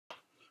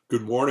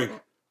Good morning.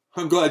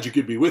 I'm glad you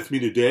could be with me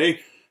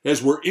today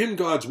as we're in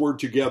God's Word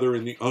together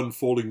in the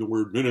Unfolding the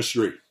Word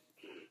ministry.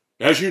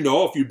 As you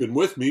know, if you've been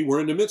with me, we're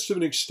in the midst of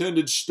an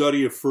extended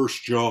study of 1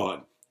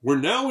 John. We're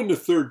now in the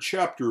third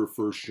chapter of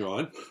 1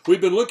 John. We've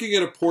been looking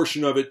at a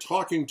portion of it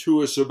talking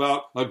to us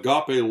about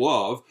agape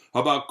love,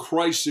 about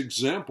Christ's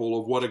example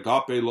of what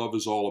agape love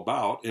is all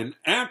about, and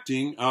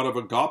acting out of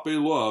agape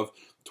love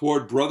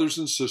toward brothers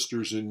and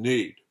sisters in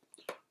need.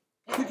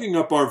 Picking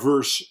up our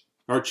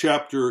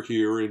chapter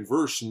here in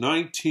verse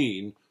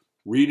 19,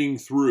 reading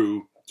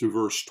through to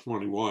verse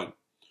 21.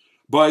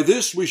 By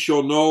this we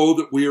shall know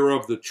that we are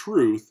of the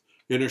truth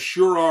and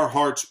assure our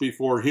hearts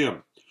before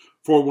him.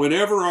 For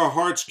whenever our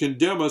hearts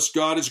condemn us,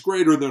 God is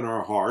greater than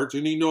our heart,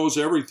 and he knows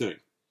everything.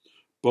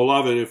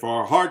 Beloved, if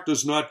our heart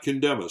does not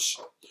condemn us,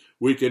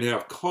 we can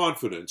have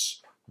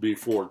confidence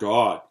before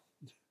God.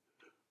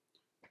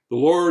 The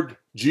Lord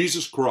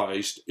Jesus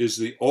Christ is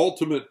the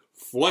ultimate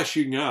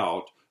fleshing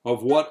out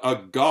of what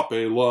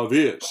agape love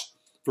is.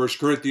 1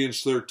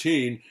 Corinthians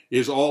 13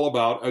 is all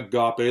about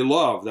agape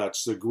love.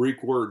 That's the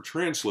Greek word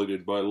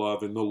translated by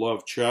love in the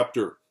love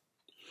chapter.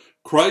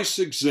 Christ's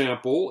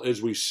example,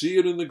 as we see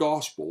it in the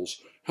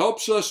Gospels,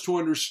 helps us to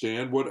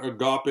understand what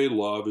agape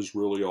love is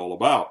really all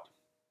about.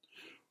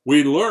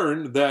 We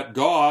learn that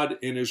God,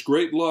 in his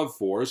great love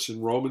for us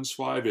in Romans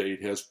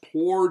 5:8, has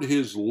poured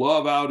his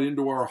love out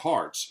into our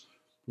hearts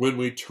when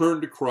we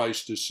turn to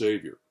Christ as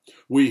Savior.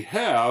 We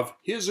have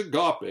his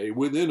agape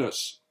within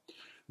us.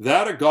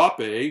 That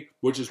agape,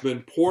 which has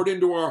been poured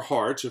into our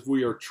hearts, if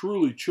we are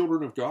truly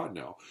children of God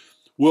now,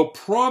 will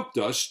prompt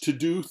us to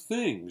do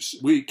things.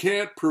 We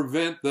can't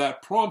prevent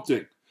that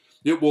prompting.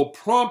 It will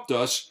prompt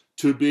us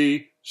to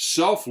be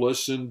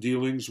selfless in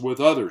dealings with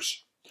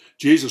others.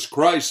 Jesus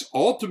Christ's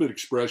ultimate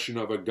expression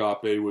of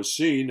agape was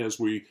seen, as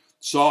we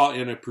saw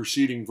in a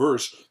preceding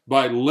verse,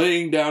 by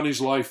laying down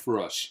his life for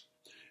us.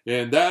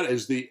 And that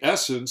is the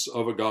essence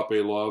of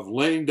agape love,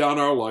 laying down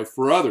our life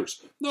for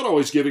others. Not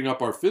always giving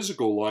up our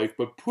physical life,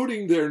 but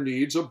putting their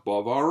needs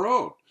above our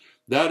own.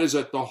 That is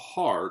at the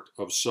heart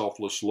of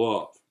selfless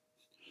love.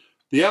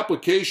 The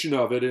application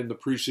of it in the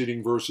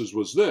preceding verses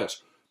was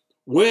this.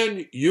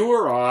 When you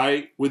or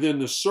I, within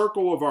the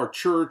circle of our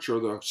church or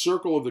the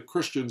circle of the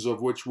Christians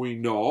of which we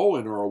know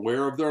and are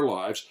aware of their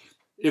lives,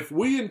 if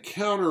we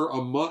encounter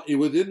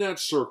within that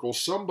circle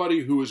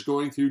somebody who is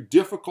going through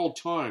difficult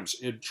times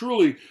and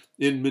truly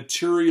in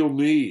material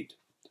need,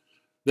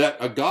 that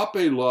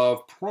agape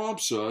love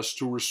prompts us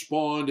to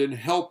respond and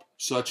help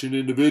such an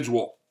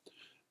individual.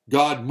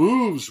 God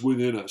moves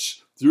within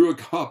us through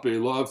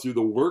agape love, through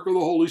the work of the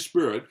Holy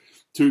Spirit,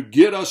 to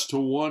get us to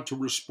want to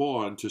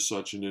respond to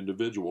such an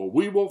individual.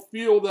 We will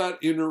feel that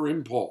inner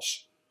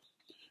impulse.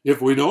 If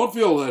we don't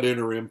feel that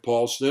inner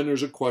impulse, then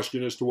there's a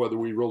question as to whether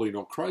we really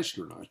know Christ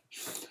or not.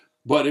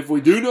 But if we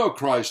do know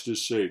Christ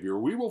as Savior,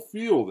 we will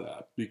feel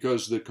that,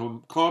 because the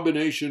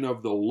combination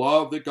of the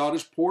love that God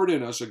has poured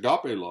in us,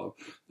 agape love,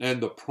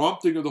 and the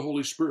prompting of the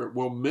Holy Spirit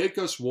will make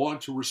us want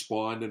to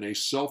respond in a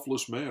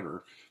selfless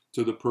manner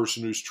to the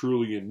person who's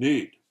truly in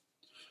need.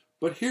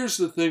 But here's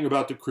the thing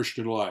about the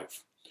Christian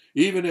life.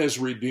 Even as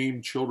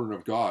redeemed children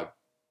of God,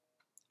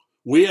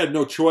 we had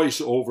no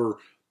choice over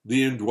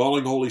the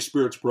indwelling Holy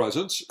Spirit's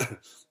presence.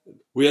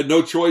 We had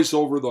no choice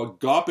over the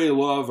agape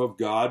love of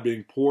God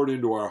being poured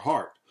into our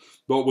heart.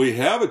 But we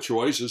have a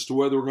choice as to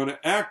whether we're going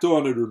to act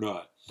on it or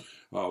not.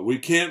 We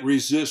can't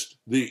resist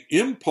the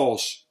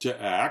impulse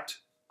to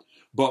act,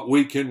 but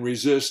we can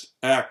resist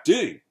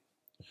acting.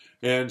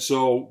 And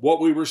so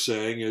what we were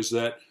saying is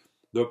that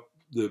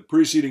the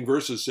preceding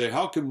verses say,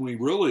 how can we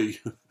really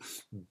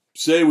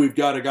say we've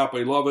got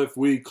agape love if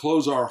we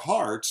close our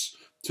hearts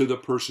to the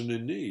person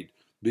in need?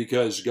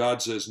 Because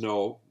God says,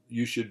 no,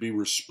 you should be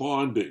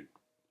responding.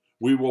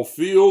 We will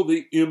feel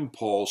the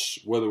impulse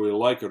whether we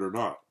like it or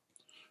not,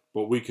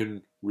 but we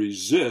can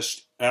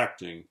resist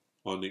acting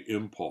on the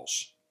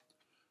impulse.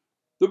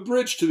 The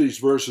bridge to these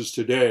verses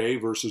today,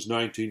 verses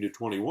 19 to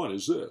 21,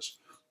 is this.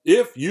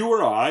 If you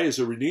or I, as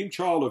a redeemed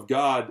child of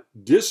God,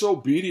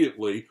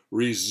 disobediently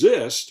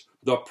resist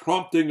the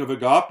prompting of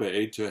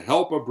agape to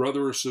help a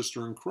brother or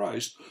sister in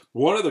Christ,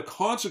 one of the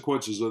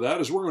consequences of that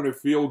is we're going to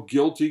feel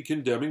guilty,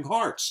 condemning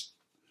hearts.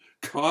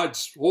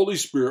 God's Holy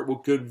Spirit will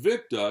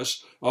convict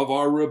us of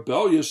our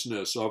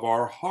rebelliousness, of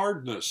our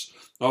hardness,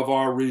 of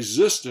our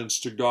resistance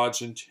to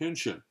God's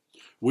intention.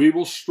 We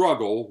will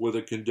struggle with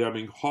a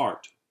condemning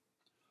heart.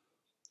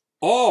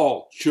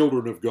 All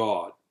children of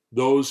God,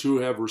 those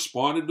who have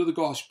responded to the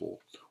gospel,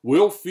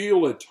 will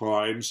feel at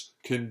times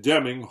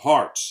condemning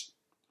hearts.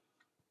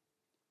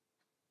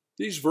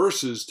 These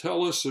verses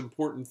tell us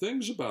important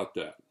things about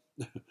that.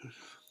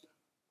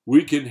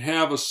 We can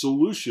have a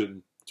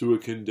solution to a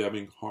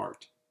condemning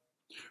heart.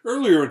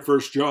 Earlier in 1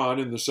 John,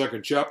 in the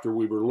second chapter,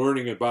 we were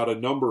learning about a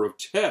number of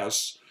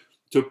tests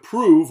to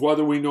prove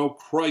whether we know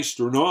Christ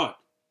or not.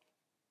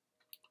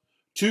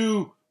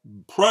 Two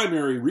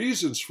primary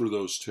reasons for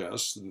those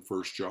tests in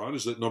 1 John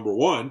is that, number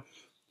one,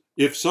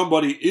 if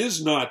somebody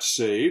is not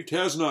saved,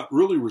 has not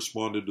really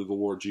responded to the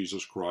Lord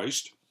Jesus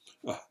Christ,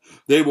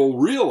 They will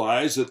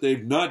realize that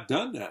they've not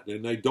done that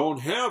and they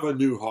don't have a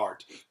new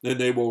heart. And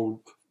they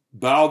will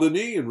bow the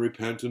knee and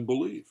repent and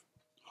believe.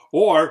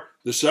 Or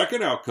the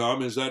second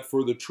outcome is that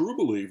for the true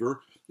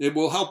believer, it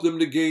will help them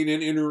to gain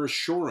an inner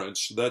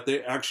assurance that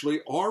they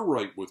actually are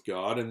right with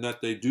God and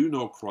that they do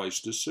know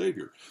Christ as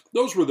Savior.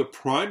 Those were the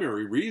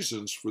primary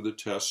reasons for the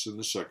tests in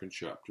the second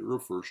chapter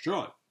of 1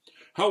 John.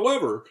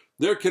 However,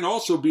 there can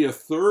also be a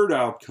third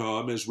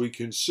outcome as we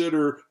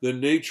consider the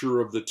nature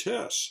of the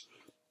tests.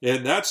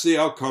 And that's the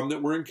outcome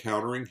that we're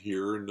encountering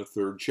here in the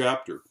third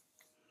chapter.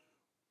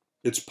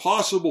 It's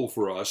possible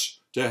for us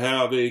to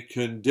have a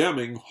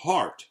condemning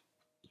heart,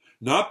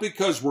 not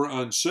because we're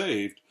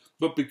unsaved,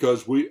 but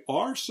because we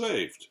are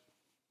saved.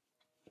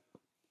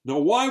 Now,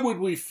 why would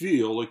we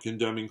feel a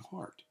condemning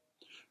heart?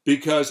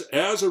 Because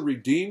as a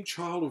redeemed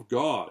child of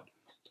God,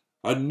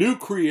 a new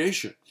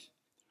creation,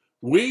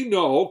 we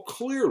know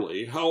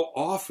clearly how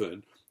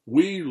often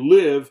we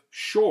live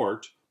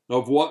short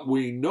of what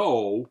we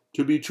know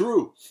to be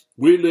true.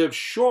 We live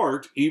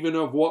short even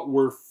of what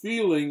we're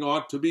feeling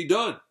ought to be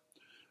done.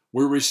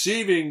 We're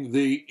receiving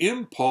the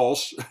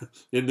impulse,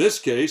 in this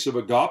case, of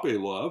agape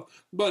love,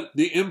 but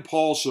the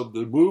impulse of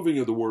the moving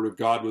of the Word of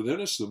God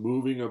within us, the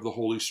moving of the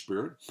Holy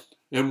Spirit,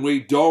 and we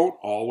don't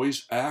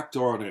always act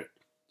on it.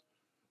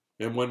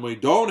 And when we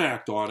don't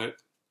act on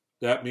it,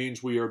 that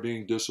means we are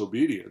being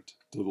disobedient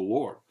to the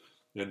Lord.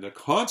 And the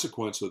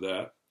consequence of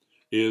that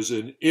is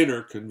an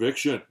inner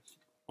conviction.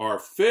 Our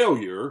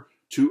failure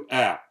to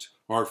act,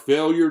 our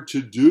failure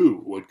to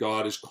do what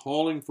God is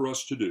calling for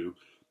us to do,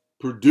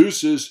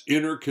 produces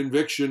inner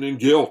conviction and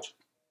guilt.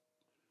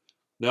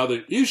 Now,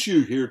 the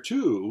issue here,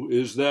 too,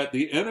 is that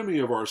the enemy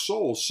of our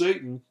soul,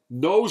 Satan,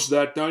 knows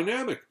that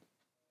dynamic.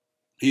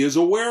 He is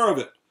aware of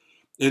it.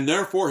 And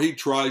therefore, he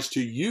tries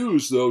to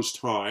use those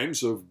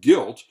times of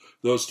guilt,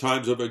 those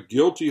times of a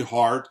guilty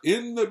heart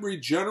in the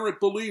regenerate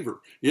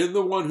believer, in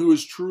the one who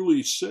is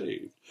truly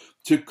saved,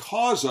 to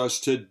cause us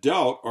to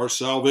doubt our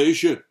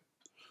salvation.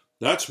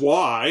 That's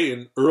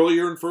why,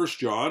 earlier in 1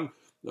 John,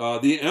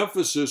 the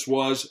emphasis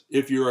was,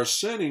 if you are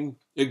sinning,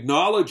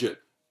 acknowledge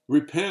it,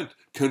 repent,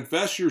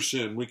 confess your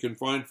sin. We can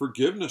find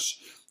forgiveness.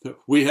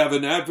 We have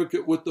an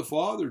advocate with the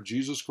Father,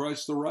 Jesus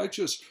Christ the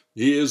righteous.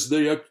 He is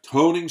the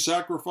atoning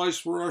sacrifice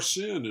for our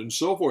sin, and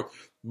so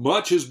forth.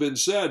 Much has been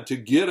said to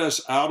get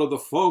us out of the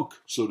funk,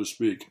 so to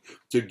speak,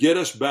 to get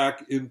us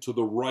back into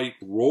the right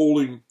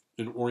rolling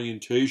and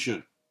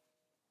orientation.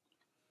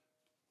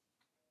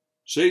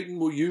 Satan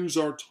will use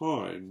our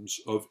times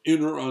of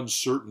inner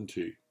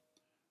uncertainty,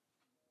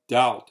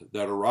 doubt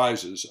that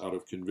arises out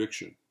of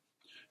conviction.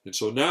 And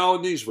so now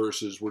in these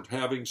verses, we're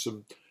having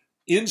some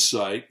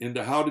insight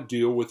into how to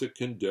deal with a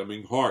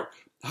condemning heart,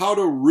 how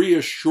to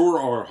reassure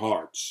our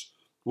hearts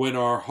when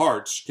our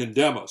hearts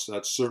condemn us.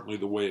 That's certainly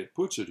the way it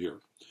puts it here.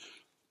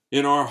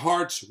 And our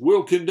hearts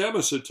will condemn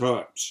us at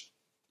times.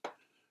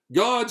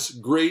 God's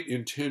great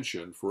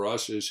intention for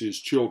us as his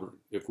children,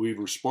 if we've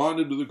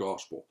responded to the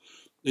gospel,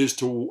 is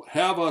to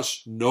have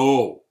us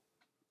know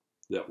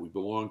that we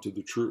belong to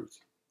the truth.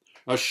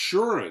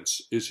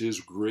 Assurance is his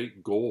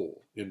great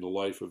goal in the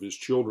life of his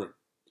children.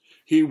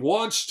 He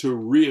wants to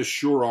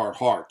reassure our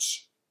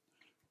hearts.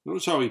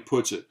 Notice how he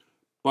puts it.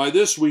 By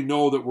this we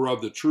know that we're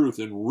of the truth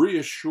and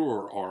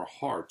reassure our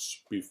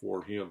hearts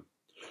before him.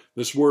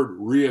 This word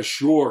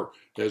reassure,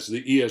 as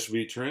the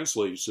ESV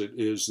translates it,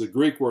 is the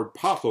Greek word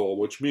patho,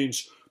 which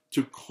means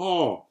to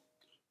calm,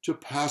 to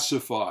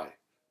pacify,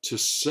 to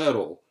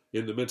settle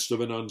in the midst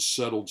of an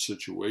unsettled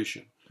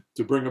situation,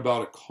 to bring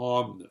about a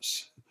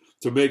calmness,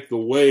 to make the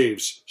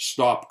waves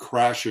stop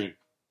crashing.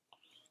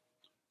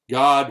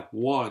 God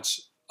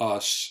wants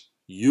us,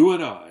 you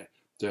and I,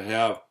 to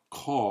have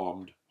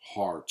calmed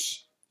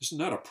hearts. Isn't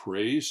that a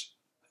praise?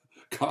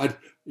 God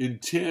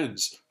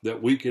intends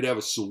that we could have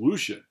a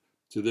solution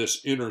to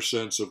this inner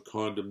sense of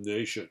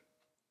condemnation.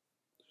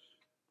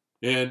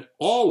 And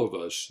all of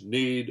us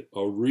need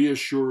a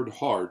reassured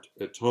heart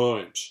at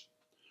times,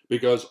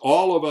 because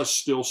all of us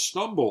still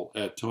stumble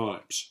at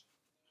times.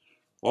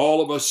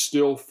 All of us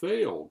still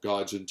fail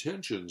God's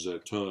intentions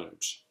at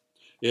times.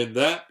 And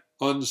that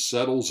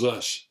unsettles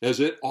us,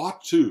 as it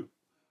ought to.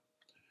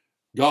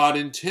 God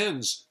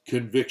intends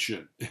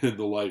conviction in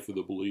the life of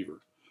the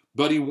believer.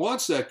 But he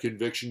wants that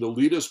conviction to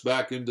lead us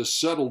back into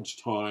settled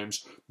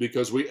times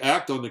because we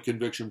act on the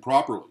conviction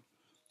properly.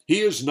 He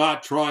is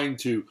not trying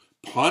to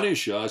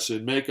punish us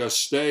and make us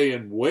stay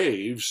in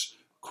waves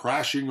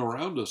crashing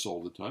around us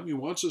all the time. He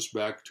wants us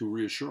back to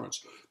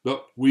reassurance.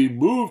 But we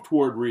move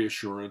toward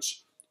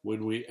reassurance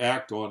when we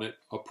act on it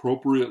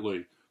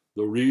appropriately.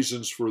 The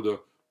reasons for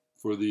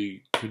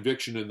the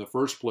conviction in the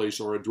first place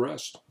are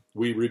addressed.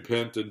 We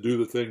repent and do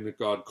the thing that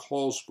God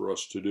calls for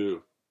us to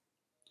do.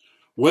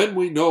 When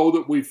we know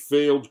that we've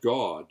failed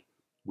God,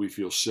 we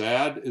feel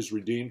sad as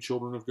redeemed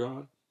children of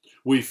God.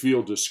 We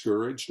feel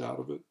discouraged out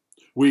of it.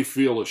 We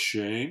feel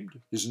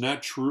ashamed. Isn't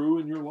that true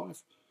in your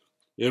life?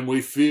 And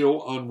we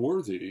feel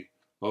unworthy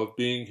of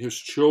being his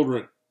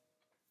children.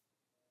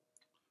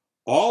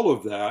 All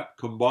of that,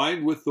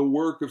 combined with the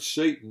work of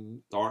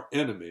Satan, our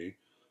enemy,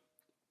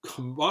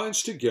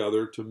 combines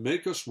together to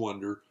make us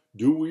wonder,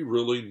 do we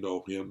really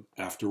know him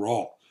after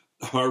all?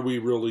 Are we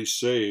really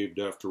saved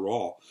after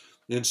all?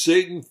 And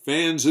Satan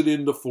fans it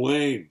into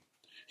flame.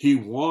 He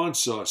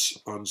wants us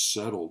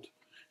unsettled.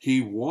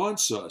 He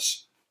wants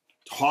us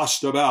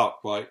tossed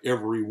about by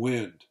every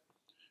wind.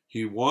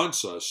 He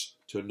wants us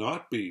to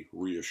not be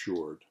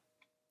reassured.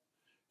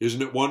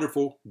 Isn't it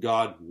wonderful?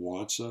 God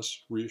wants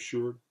us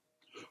reassured.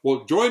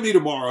 Well, join me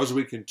tomorrow as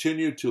we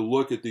continue to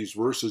look at these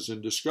verses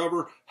and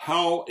discover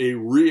how a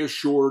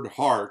reassured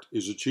heart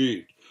is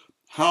achieved,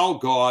 how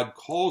God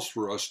calls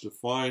for us to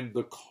find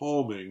the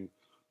calming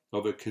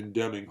of a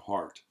condemning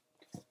heart.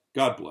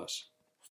 God bless.